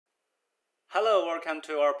Hello, welcome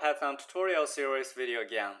to our Python tutorial series video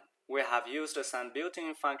again. We have used some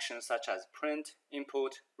built-in functions such as print,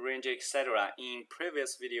 input, range, etc. in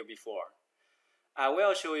previous video before. I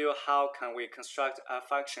will show you how can we construct a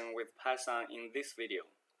function with Python in this video.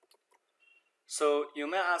 So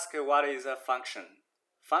you may ask, what is a function?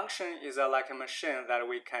 Function is like a machine that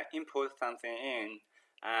we can input something in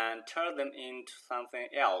and turn them into something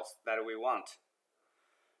else that we want.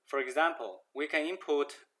 For example, we can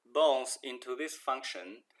input bones into this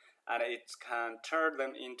function and it can turn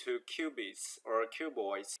them into qubits or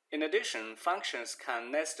cuboids. In addition, functions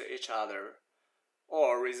can nest each other,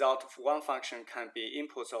 or result of one function can be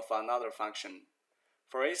inputs of another function.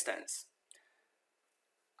 For instance,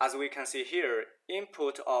 as we can see here,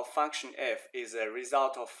 input of function f is a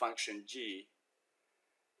result of function g.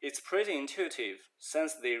 It's pretty intuitive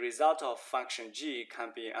since the result of function g can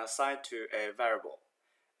be assigned to a variable,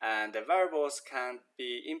 and the variables can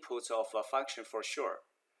be inputs of a function for sure.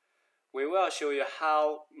 We will show you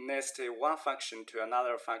how nest one function to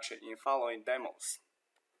another function in following demos.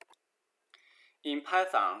 In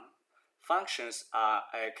Python, functions are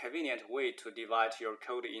a convenient way to divide your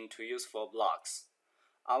code into useful blocks,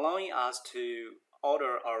 allowing us to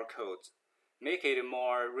order our code, make it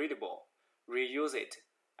more readable, reuse it,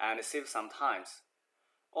 and save some time.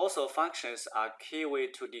 Also, functions are a key way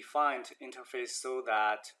to define the interface so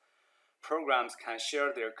that programs can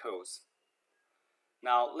share their codes.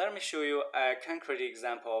 Now, let me show you a concrete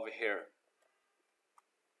example over here.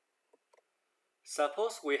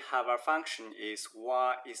 Suppose we have a function is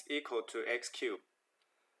y is equal to x cubed.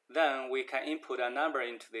 Then we can input a number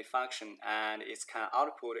into the function and it can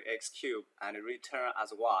output x cubed and return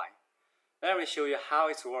as y. Let me show you how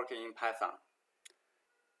it's working in Python.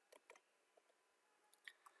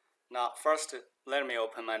 Now, first, let me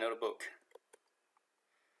open my notebook.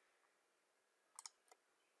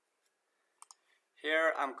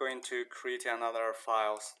 Here, I'm going to create another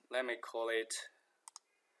file. Let me call it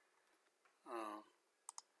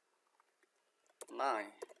 9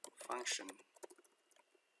 function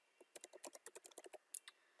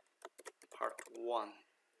part 1.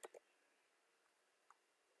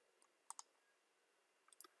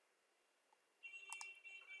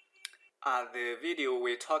 The video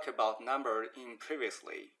we talked about number in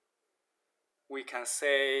previously, we can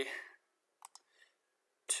say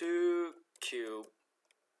 2 cube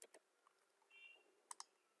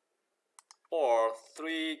or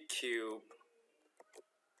 3 cube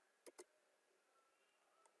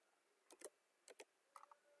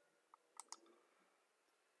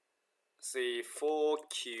say 4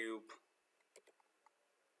 cube,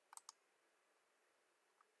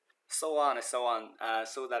 so on and so on,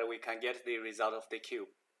 so that we can get the result of the cube.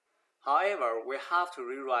 However, we have to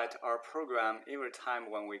rewrite our program every time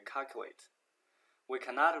when we calculate. We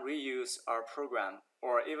cannot reuse our program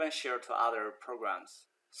or even share to other programs.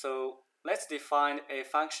 So let's define a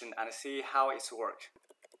function and see how it works.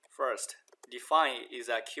 First, define is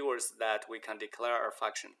a keyword that we can declare our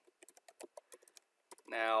function.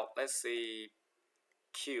 Now let's see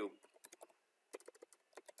cube.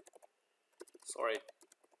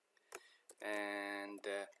 And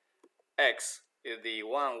x is the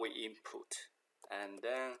one we input, and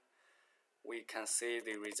then we can see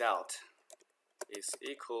the result is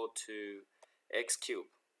equal to x cubed.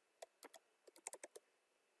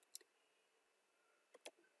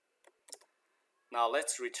 Now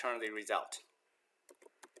let's return the result.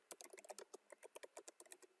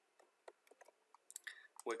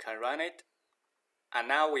 We can run it, and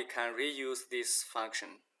now we can reuse this function.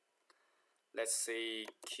 Let's say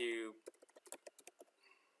cube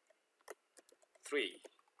 3.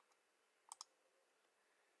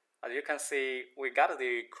 As you can see, we got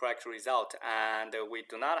the correct result, and we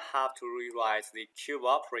do not have to rewrite the cube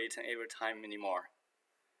operator every time anymore.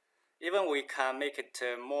 Even we can make it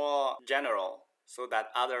more general so that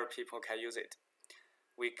other people can use it.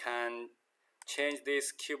 We can change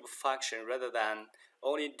this cube function rather than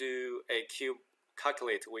only do a cube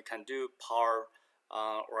calculate. We can do power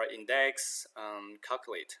or index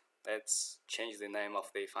calculate. Let's change the name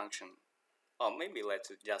of the function. Or maybe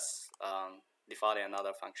let's just define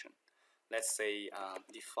another function. Let's say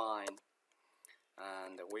define,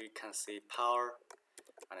 and we can see power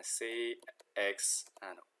and say x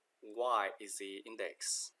and y is the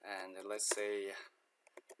index. And let's say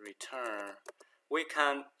return. We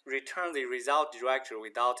can return the result directly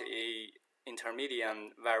without a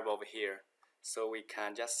intermediate variable over here. So we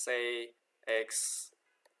can just say x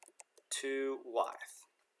to y.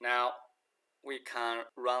 Now we can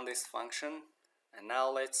run this function, and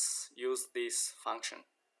now let's use this function.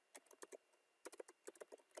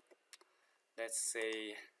 Let's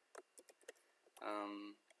say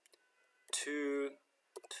 2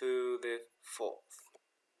 to the 4th.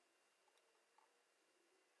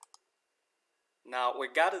 Now we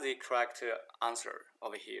got the correct answer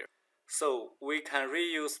over here. So we can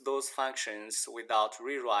reuse those functions without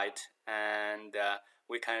rewrite, and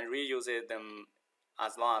we can reuse them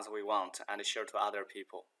as long as we want and share to other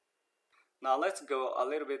people. Now let's go a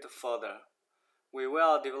little bit further. We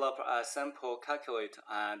will develop a sample calculator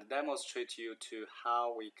and demonstrate you to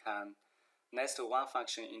how we can nest one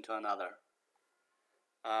function into another.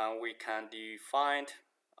 We can define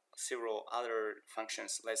several other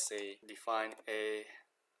functions. Let's say define a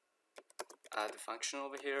add function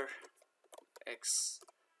over here, x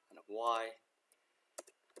and y,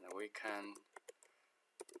 and we can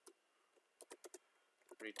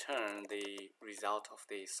return the result of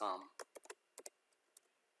the sum,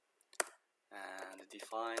 and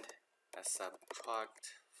define a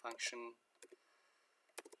subtract function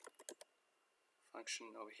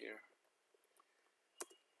over here.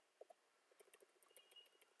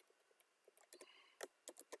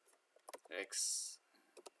 X,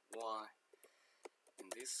 y. In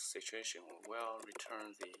this situation, we will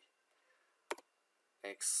return the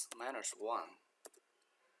x minus 1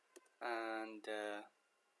 and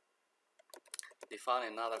define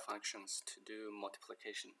another functions to do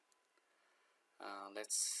multiplication.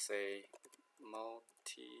 Let's say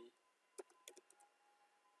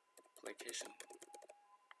multiplication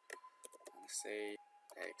and say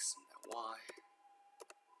x and y.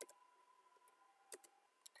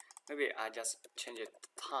 Maybe I just change it to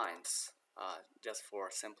times, just for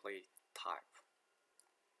simply type.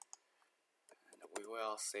 And we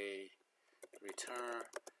will say return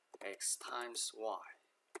x times y.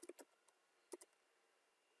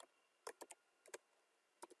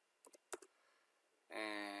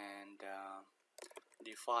 And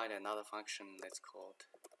define another function that's called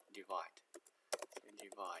divide. So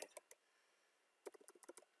divide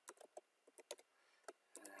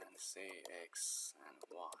and say x and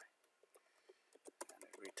y.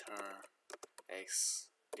 Return x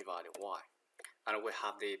divided y, and we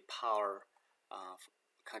have the power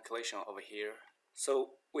calculation over here.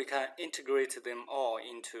 So we can integrate them all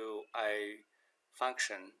into a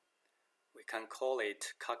function. We can call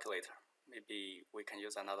it calculator. Maybe we can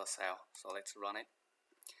use another cell. So let's run it.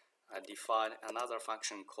 Define another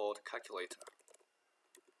function called calculator.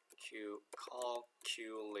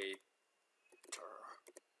 Calculator.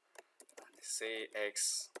 And say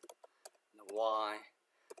x and y.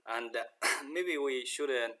 And maybe we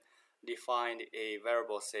shouldn't define a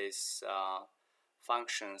variable says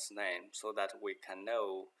function's name, so that we can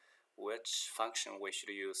know which function we should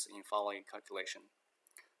use in following calculation.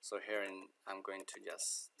 So here I'm going to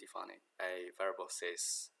just define a variable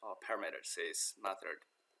says or parameter says method.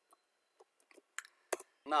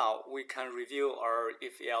 Now we can review our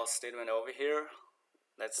if-else statement over here.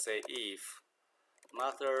 Let's say if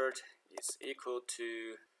method is equal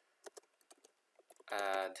to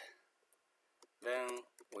add, then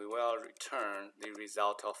we will return the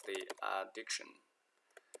result of the addition,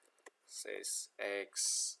 says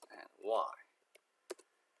x and y.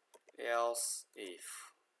 Else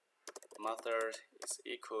if method is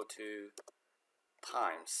equal to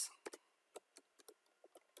times,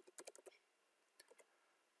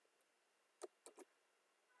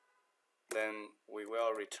 then we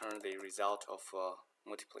will return the result of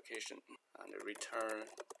multiplication and return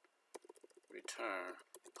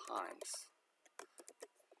times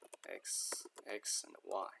x and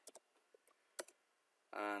y.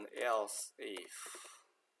 And else if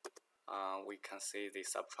we can see the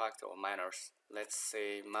subtract or minus. Let's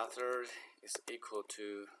say method is equal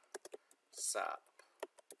to sub,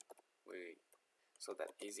 so that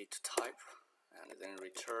easy to type, and then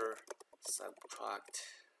return subtract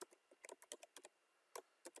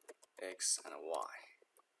x and y.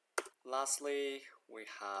 Lastly, we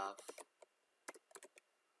have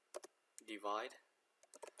divide.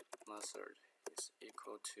 Method is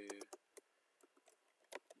equal to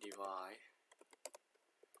divide.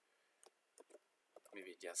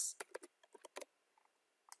 Maybe just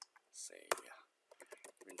say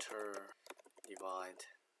return divide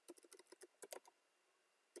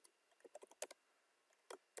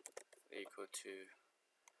equal to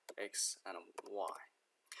x and y.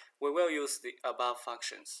 We will use the above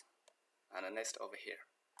functions and the next over here.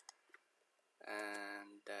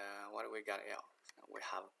 And what do we got else? We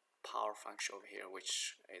have power function over here,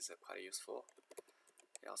 which is quite useful.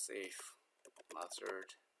 Else if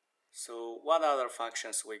method. So what other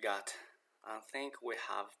functions we got? I think we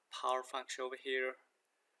have power function over here,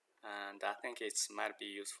 and I think it might be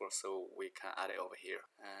useful, so we can add it over here.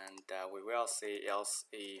 And we will say else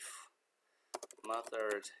if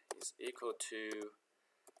method is equal to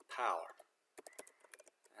power,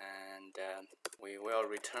 and we will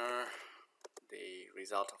return the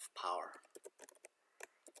result of power,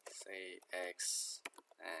 say x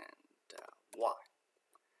and y.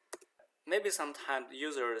 Maybe sometimes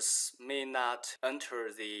users may not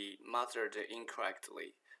enter the method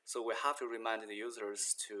incorrectly, so we have to remind the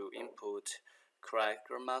users to input correct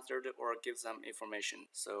method or give them information.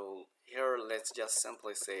 So here let's just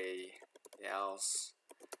simply say else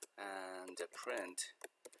and print,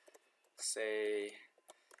 say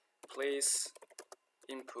please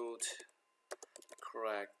input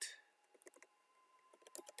correct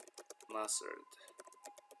methods.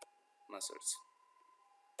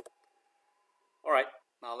 Alright,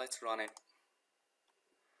 now let's run it.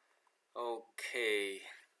 Okay,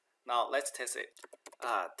 now let's test it.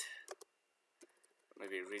 Add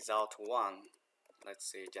maybe result 1,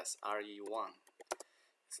 let's say just RE1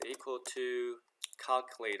 is equal to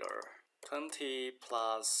calculator 20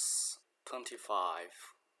 plus 25,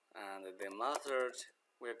 and the method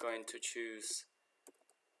we're going to choose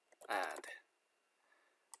add,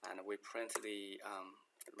 and we print the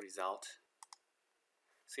result.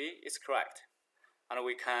 See, it's correct, and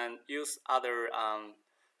we can use other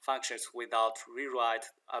functions without rewrite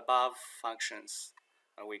above functions,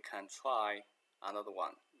 and we can try another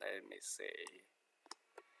one. Let me say,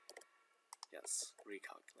 yes,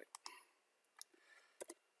 recalculate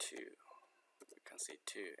 2. We can see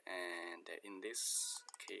 2, and in this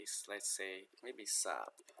case, let's say maybe sub.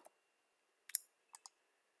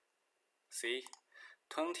 See,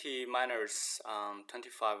 20 minus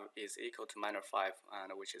 25 is equal to minus 5,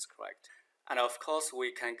 and which is correct. And of course,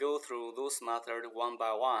 we can go through those methods one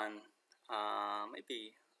by one.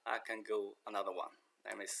 Maybe I can go another one.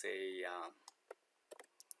 Let me say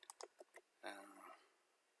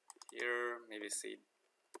here, maybe say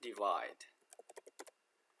divide.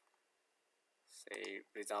 Say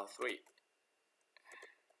result 3.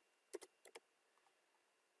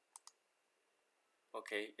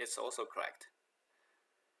 Okay, it's also correct.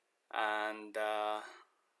 And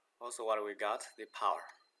also what we got, the power.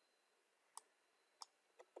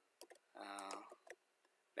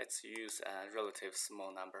 Let's use a relative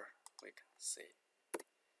small number. We can say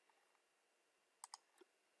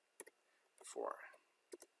 4.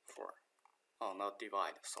 Oh, not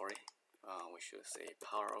divide, sorry. We should say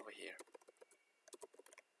power over here.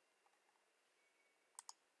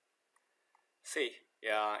 See,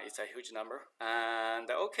 yeah, it's a huge number. And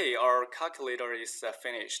okay, our calculator is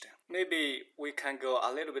finished. Maybe we can go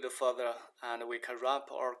a little bit further, and we can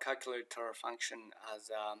wrap our calculator function as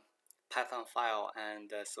a Python file,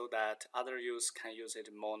 and so that other users can use it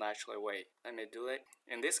more naturally way. Let me do it.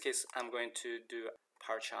 In this case, I'm going to do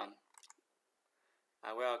PyCharm.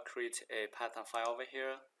 I will create a Python file over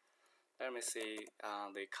here. Let me see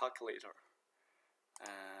the calculator,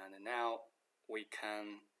 and now we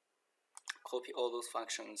can copy all those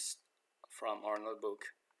functions from our notebook.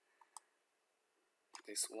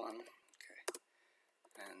 This one, okay,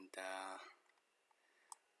 and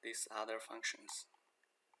these other functions.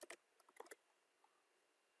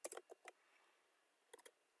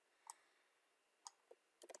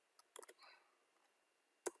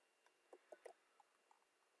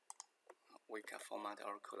 We can format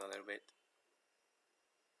our code a little bit.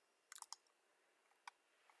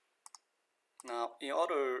 Now, in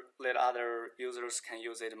order that other users can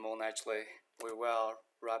use it more naturally, we will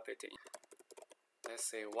wrap it in.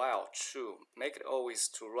 Let's say while true, make it always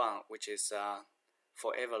to run, which is a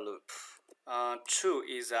forever loop. True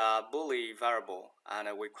is a Boolean variable, and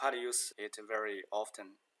we quite use it very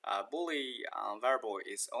often. Boolean variable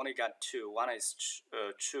is only got two. One is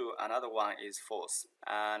true, another one is false,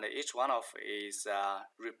 and each one of is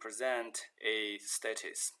represent a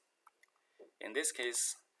status. In this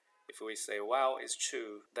case, if we say while is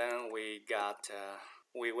true, then we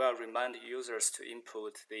will remind users to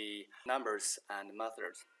input the numbers and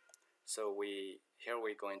methods. So here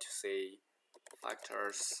we're going to say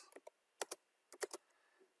factors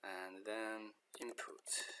and then input,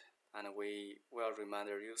 and we will remind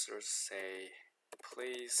our users, say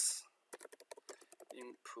please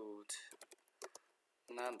input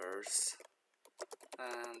numbers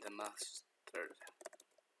and the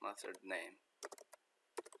method name.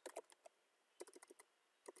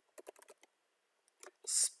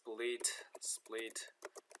 Split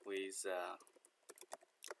with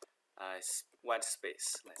white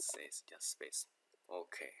space. Let's say it's just space.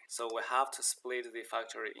 Okay, so we have to split the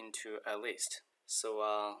factor into a list.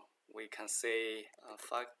 So we can say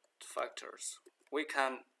factors. We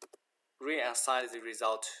can reassign the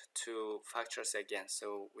result to factors again.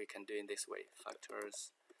 So we can do it this way: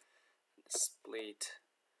 factors, split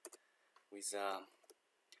with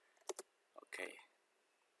okay.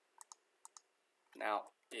 Now,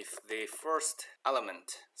 if the first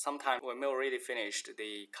element, sometimes we may already finished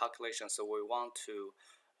the calculation, so we want to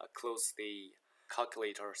close the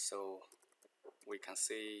calculator, so we can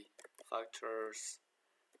see factors.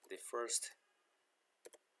 The first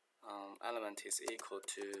element is equal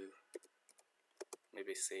to,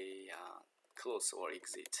 maybe say close or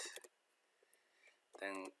exit.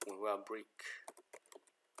 Then we will break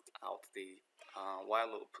out the while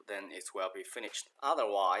loop, then it will be finished.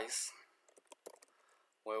 Otherwise,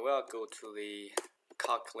 we will go to the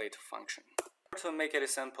calculate function. To make it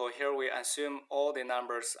simple, here we assume all the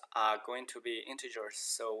numbers are going to be integers,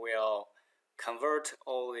 so we'll convert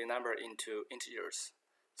all the number into integers.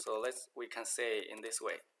 So we can say in this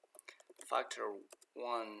way, factor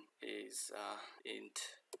 1 is int.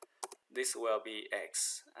 This will be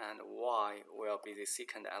x, and y will be the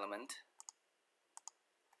second element.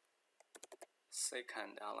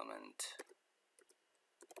 Second element,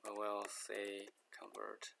 we will say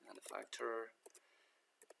convert and factor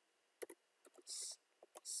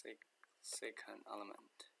second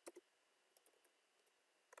element.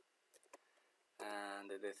 And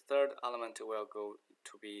the third element will go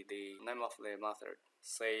to be the name of the method.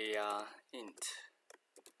 Say int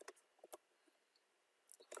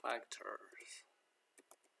factors.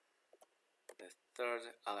 The third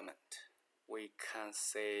element, we can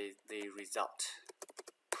say the result.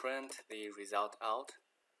 Print the result out.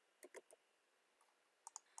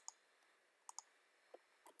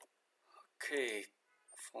 Okay,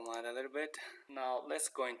 format a little bit. Now let's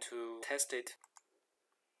go into test it.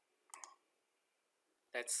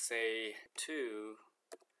 Let's say 2,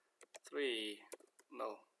 3,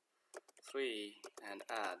 and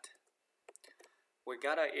add. We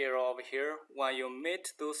got an error over here. When you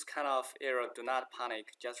meet those kind of error, do not panic.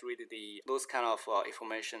 Just read those kind of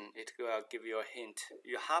information. It will give you a hint.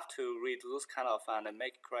 You have to read those kind of and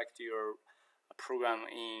make correct your program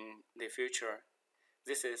in the future.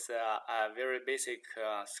 This is a very basic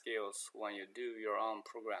skills when you do your own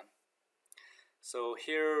program. So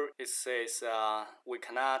here it says we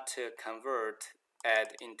cannot convert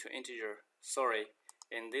add into integer. Sorry,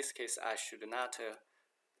 in this case I should not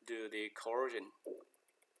do the conversion.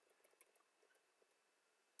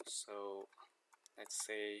 So let's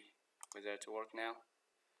say will that work now?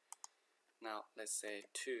 Now let's say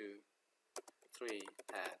 2, 3,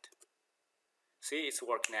 add. See, it's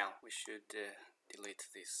work now. We should delete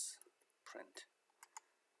this print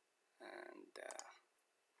and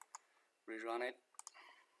rerun it.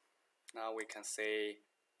 Now we can say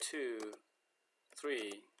 2,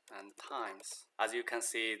 3, and times. As you can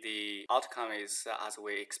see, the outcome is as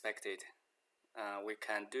we expected. We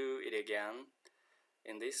can do it again.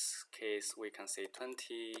 In this case, we can say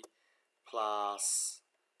 20 plus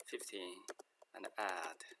 15 and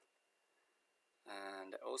add.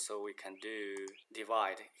 And also we can do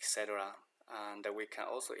divide, etc. And we can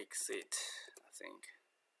also exit, I think.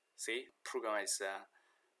 See, program is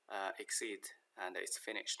exit and it's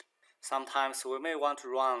finished. Sometimes we may want to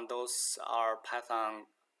run those our Python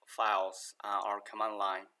files or command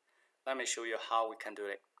line. Let me show you how we can do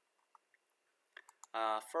it.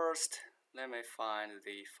 First, let me find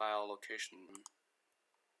the file location.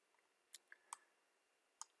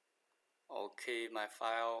 Okay, my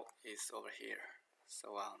file is over here.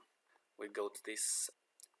 So we go to this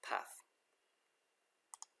path.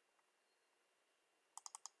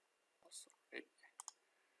 Sorry.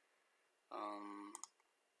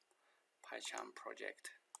 PyCharm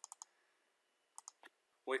project.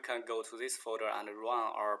 We can go to this folder and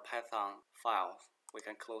run our Python file. We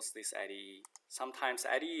can close this IDE. Sometimes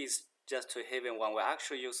IDE is just to even when we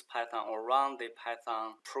actually use Python or run the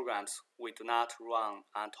Python programs, we do not run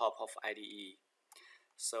on top of IDE.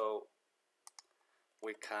 So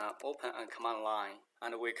we can open a command line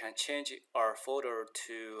and we can change our folder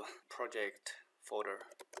to project folder,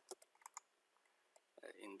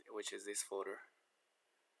 which is this folder.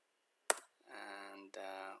 And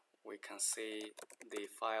we can see the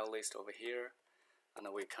file list over here,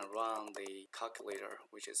 and we can run the calculator,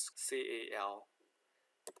 which is cal.py.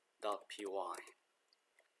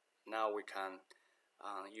 Now we can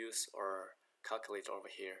use our calculator over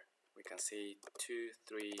here. We can see 2,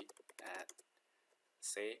 3, add.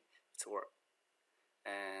 See, it's work.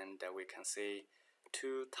 And we can see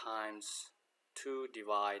 2 times 2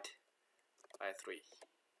 divide by 3.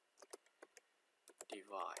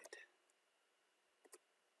 Divide.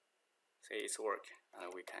 See, it's work,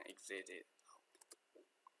 and we can exit it.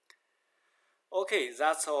 Okay,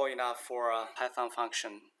 that's all enough for a Python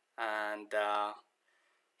function, and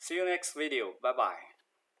see you next video. Bye bye.